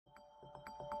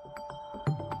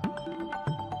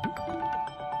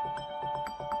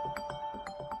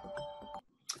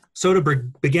So to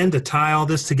begin to tie all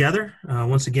this together,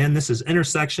 once again, this is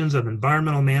intersections of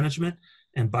environmental management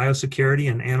and biosecurity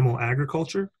in animal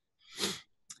agriculture.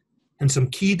 And some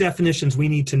key definitions we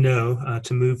need to know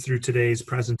to move through today's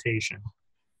presentation.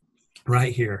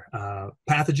 Right here,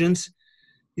 pathogens.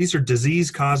 These are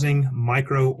disease-causing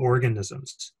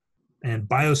microorganisms. And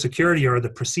biosecurity are the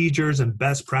procedures and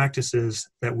best practices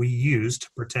that we use to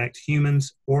protect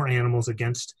humans or animals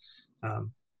against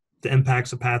the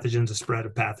impacts of pathogens, the spread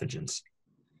of pathogens.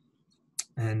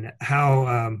 And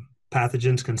how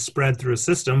pathogens can spread through a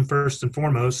system, first and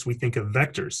foremost, we think of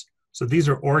vectors. So these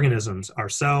are organisms,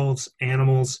 ourselves,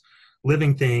 animals,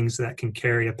 living things that can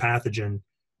carry a pathogen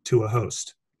to a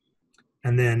host.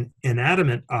 And then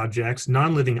inanimate objects,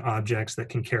 non-living objects that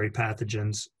can carry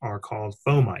pathogens are called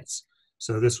fomites.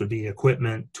 So this would be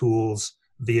equipment, tools,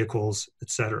 vehicles,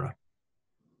 etc.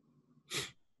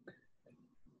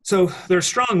 So there are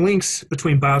strong links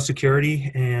between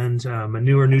biosecurity and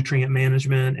manure nutrient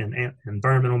management and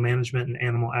environmental management and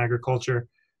animal agriculture.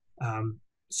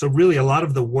 So really a lot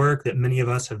of the work that many of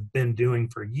us have been doing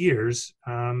for years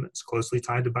is closely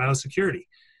tied to biosecurity.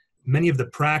 Many of the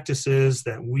practices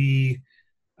that we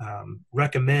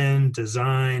recommend,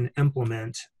 design,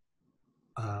 implement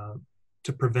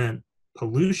to prevent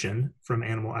pollution from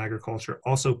animal agriculture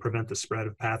also prevent the spread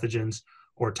of pathogens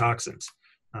or toxins.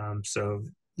 So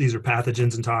these are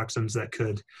pathogens and toxins that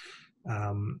could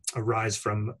arise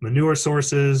from manure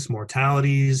sources,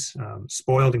 mortalities,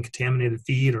 spoiled and contaminated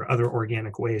feed, or other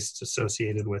organic wastes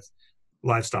associated with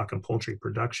livestock and poultry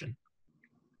production.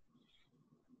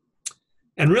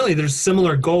 And really, there's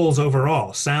similar goals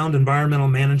overall. Sound environmental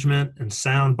management and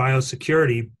sound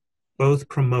biosecurity both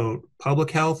promote public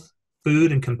health,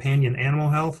 food and companion animal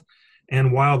health,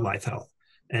 and wildlife health.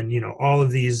 And, all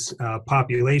of these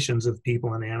populations of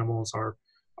people and animals are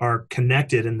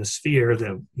connected in the sphere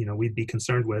that, we'd be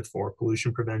concerned with for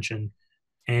pollution prevention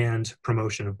and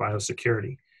promotion of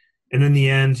biosecurity. And in the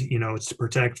end, it's to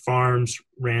protect farms,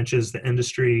 ranches, the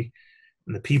industry,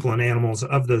 and the people and animals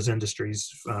of those industries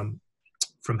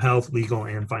from health, legal,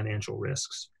 and financial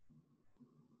risks.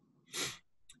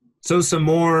 So some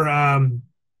more,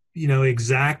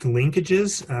 exact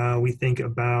linkages. We think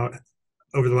about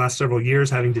over the last several years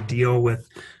having to deal with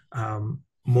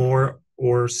more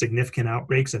or significant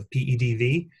outbreaks of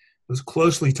PEDV. It was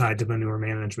closely tied to manure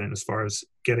management as far as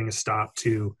getting a stop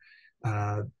to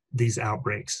these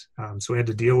outbreaks. So we had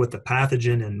to deal with the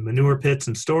pathogen in manure pits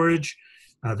and storage,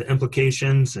 the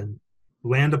implications in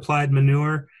land-applied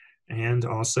manure, and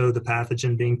also the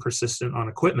pathogen being persistent on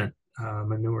equipment,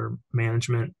 manure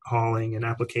management, hauling, and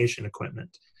application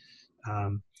equipment.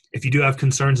 If you do have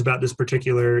concerns about this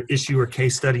particular issue or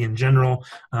case study in general,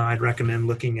 I'd recommend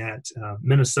looking at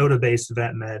Minnesota-based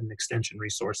VetMed and Extension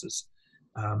Resources.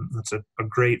 That's a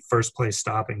great first place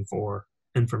stopping for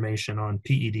information on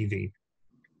PEDV.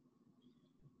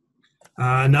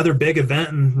 Another big event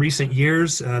in recent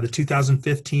years, the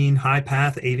 2015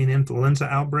 high-path avian influenza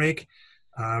outbreak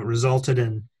resulted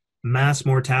in mass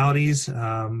mortalities,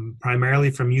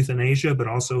 primarily from euthanasia, but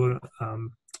also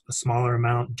a smaller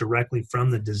amount directly from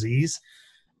the disease.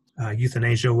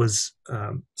 Euthanasia was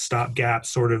a stopgap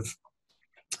sort of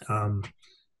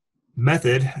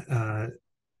method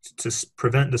to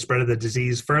prevent the spread of the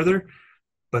disease further,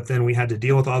 but then we had to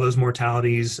deal with all those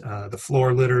mortalities, the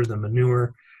floor litter, the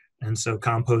manure, and so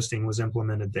composting was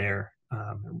implemented there.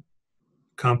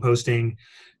 Composting,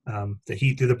 the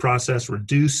heat through the process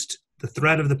reduced the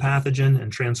threat of the pathogen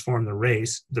and transformed the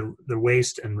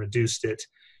waste and reduced it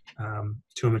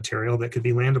to a material that could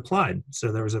be land applied.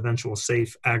 So there was eventual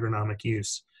safe agronomic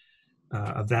use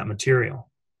of that material.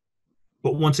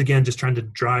 But once again, just trying to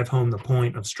drive home the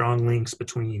point of strong links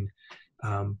between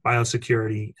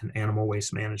biosecurity and animal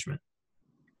waste management.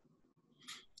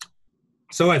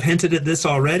 So I've hinted at this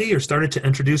already or started to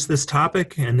introduce this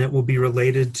topic, and it will be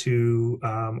related to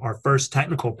our first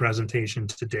technical presentation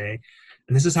today.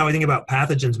 And this is how I think about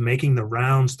pathogens making the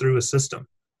rounds through a system.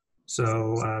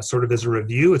 So sort of as a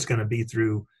review, it's going to be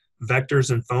through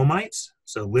vectors and fomites,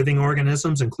 so living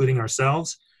organisms, including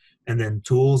ourselves, and then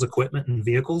tools, equipment, and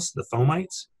vehicles, the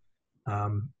fomites.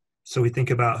 So we think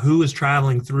about who is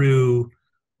traveling through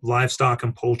livestock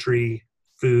and poultry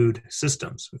food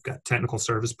systems. We've got technical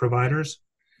service providers,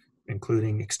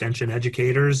 including extension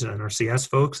educators and our CS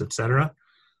folks, et cetera.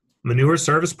 Manure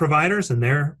service providers, and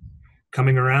they're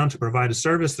coming around to provide a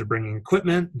service. They're bringing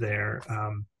equipment. They're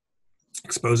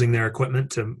exposing their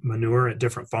equipment to manure at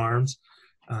different farms.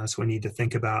 So we need to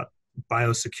think about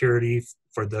biosecurity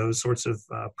for those sorts of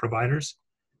providers.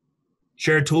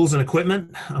 Shared tools and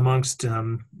equipment amongst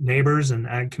neighbors and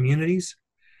ag communities.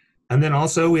 And then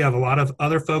also we have a lot of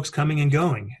other folks coming and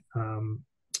going.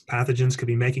 Pathogens could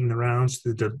be making the rounds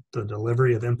through the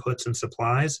delivery of inputs and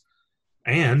supplies,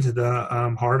 and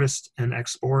the harvest and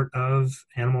export of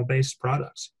animal-based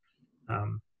products,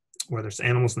 whether it's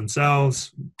animals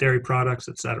themselves, dairy products,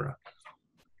 etc.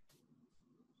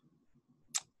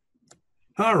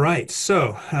 All right,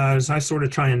 so as I sort of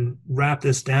try and wrap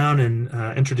this down and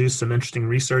introduce some interesting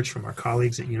research from our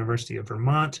colleagues at University of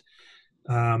Vermont,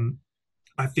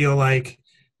 I feel like,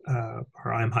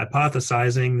 or I'm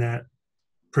hypothesizing that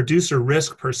producer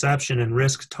risk perception and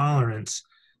risk tolerance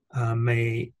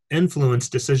may influence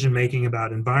decision-making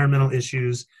about environmental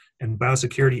issues and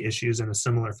biosecurity issues in a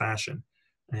similar fashion.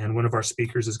 And one of our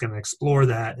speakers is going to explore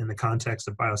that in the context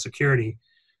of biosecurity,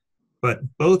 but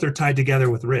both are tied together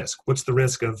with risk. What's the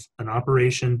risk of an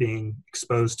operation being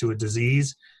exposed to a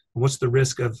disease? What's the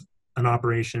risk of an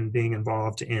operation being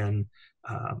involved in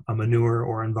a manure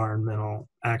or environmental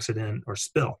accident or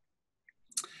spill?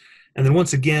 And then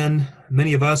once again,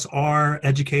 many of us are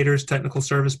educators, technical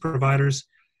service providers,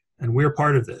 and we're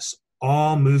part of this.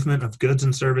 All movement of goods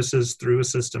and services through a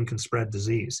system can spread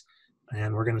disease.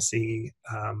 And we're going to see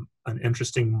an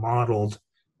interesting modeled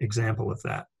example of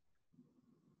that.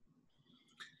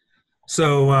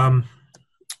 So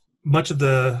much of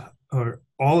the, or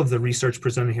all of the research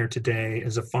presented here today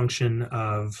is a function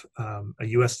of a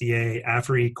USDA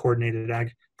AFRI coordinated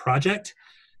ag project.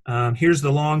 Here's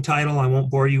the long title. I won't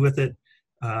bore you with it.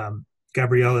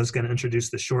 Gabriella is going to introduce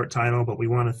the short title, but we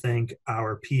want to thank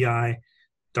our PI,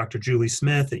 Dr. Julie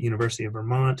Smith at University of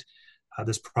Vermont.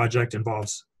 This project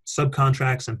involves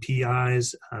subcontracts and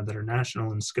PIs that are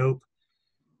national in scope.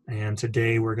 And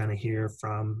today we're going to hear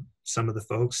from some of the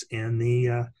folks in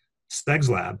the SPEGS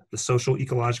lab, the Social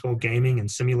Ecological Gaming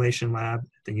and Simulation Lab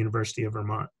at the University of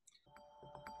Vermont.